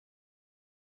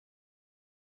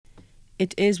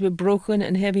It is with broken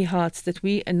and heavy hearts that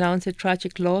we announce the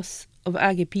tragic loss of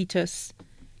Agapitus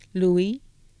Louis,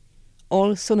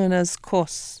 also known as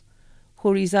Kos,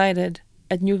 who resided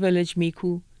at New Village,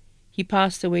 Miku. He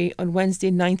passed away on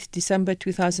Wednesday, 9th December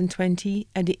 2020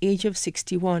 at the age of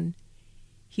 61.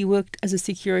 He worked as a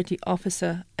security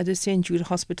officer at the St. Jude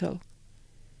Hospital.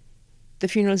 The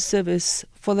funeral service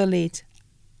for the late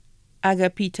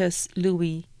Agapitus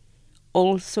Louis,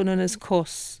 also known as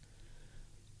Kos,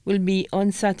 will be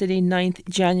on Saturday, 9th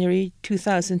January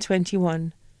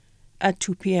 2021 at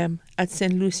 2 p.m. at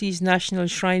St. Lucy's National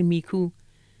Shrine, Miku.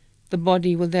 The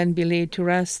body will then be laid to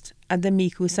rest at the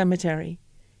Miku Cemetery.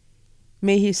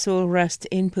 May his soul rest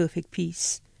in perfect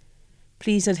peace.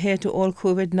 Please adhere to all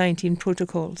COVID-19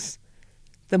 protocols.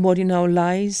 The body now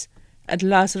lies at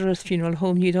Lazarus Funeral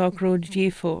Home, New York Road,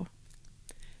 J4.